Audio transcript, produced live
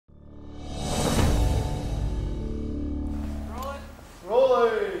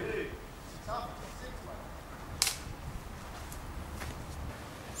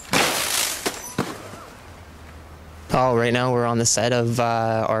Oh, right now we're on the set of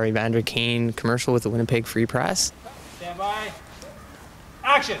our Evander Kane commercial with the Winnipeg Free Press. Stand by.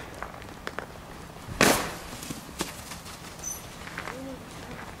 Action!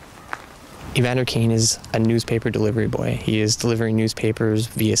 Evander Kane is a newspaper delivery boy. He is delivering newspapers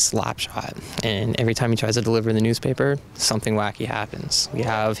via Slapshot, and every time he tries to deliver the newspaper, something wacky happens. We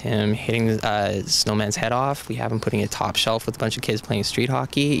have him hitting the snowman's head off. We have him putting a top shelf with a bunch of kids playing street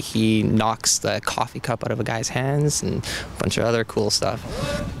hockey. He knocks the coffee cup out of a guy's hands, and a bunch of other cool stuff.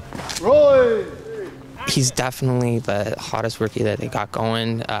 Roy! He's definitely the hottest rookie that they got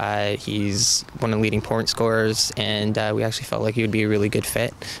going. He's one of the leading point scorers, and we actually felt like he would be a really good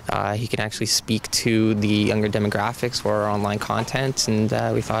fit. He can actually speak to the younger demographics for our online content, and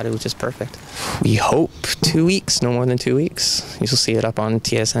we thought it was just perfect. We hope 2 weeks, no more than 2 weeks. You'll see it up on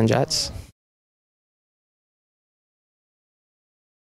TSN Jets.